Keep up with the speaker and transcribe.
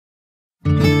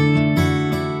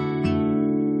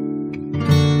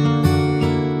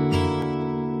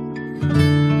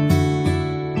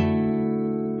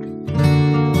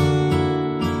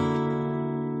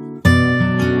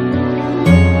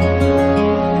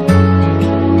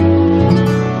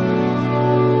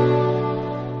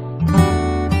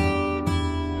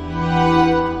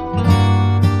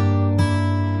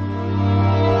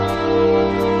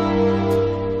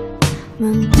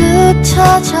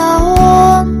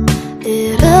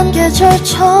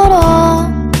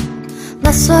계절처럼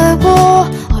낯설고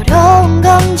어려운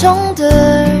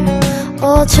감정들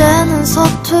어제는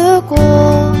서툴고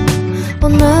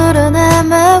오늘은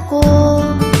헤매고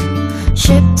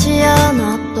쉽지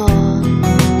않았던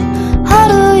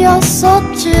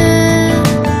하루였었지.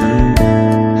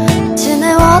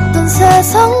 지내왔던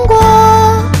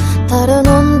세상과 다른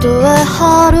온도의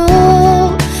하루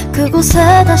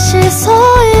그곳에 다시 서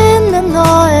있는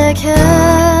너에게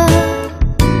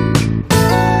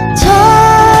잘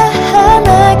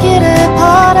해내기를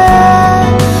바래.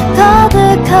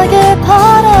 가득하길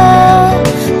바래.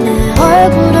 내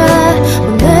얼굴에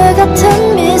오늘 같은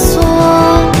미소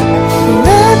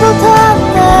오늘보다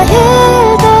내일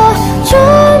더 좋은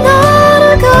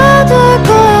하루가 될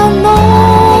거야. 너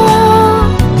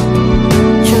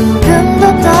조금 더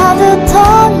따뜻한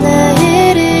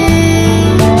내일이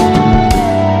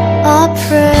I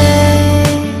pray.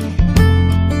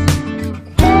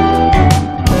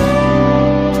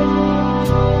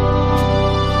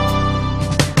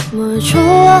 뭘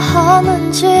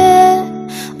좋아하는지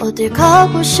어딜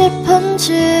가고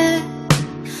싶은지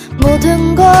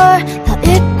모든 걸 다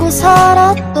잊고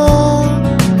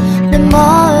살았던 내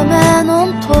마음엔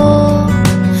온통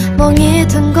멍이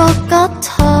든 것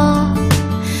같아.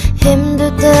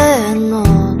 힘들 땐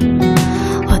넌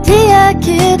어디에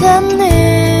기댔니.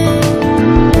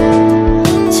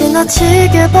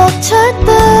 지나치게 벅찰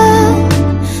땐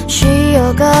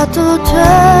쉬어가도 돼.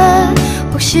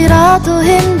 혹시라도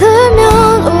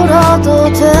힘들면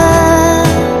울어도 돼.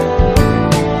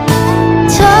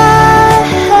 잘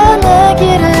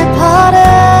해내기를 바래.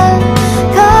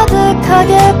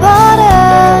 가득하길 바래.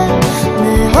 내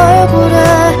얼굴에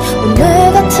오늘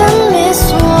같은 미소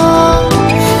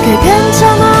꽤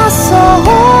괜찮았어.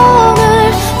 오늘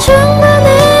충분히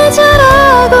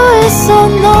잘하고 있어.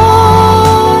 너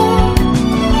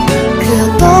그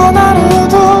어떤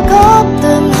하루도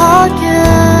거뜬하게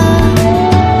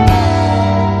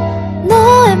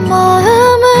너의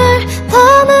마음을 다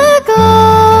내가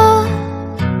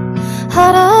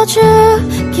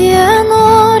알아주기엔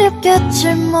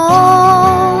어렵겠지만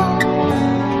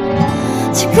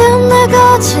지금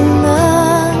내가 짓는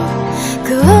그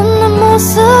웃는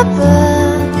모습은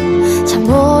참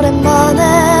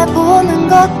오랜만에 보는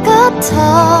것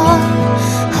같아.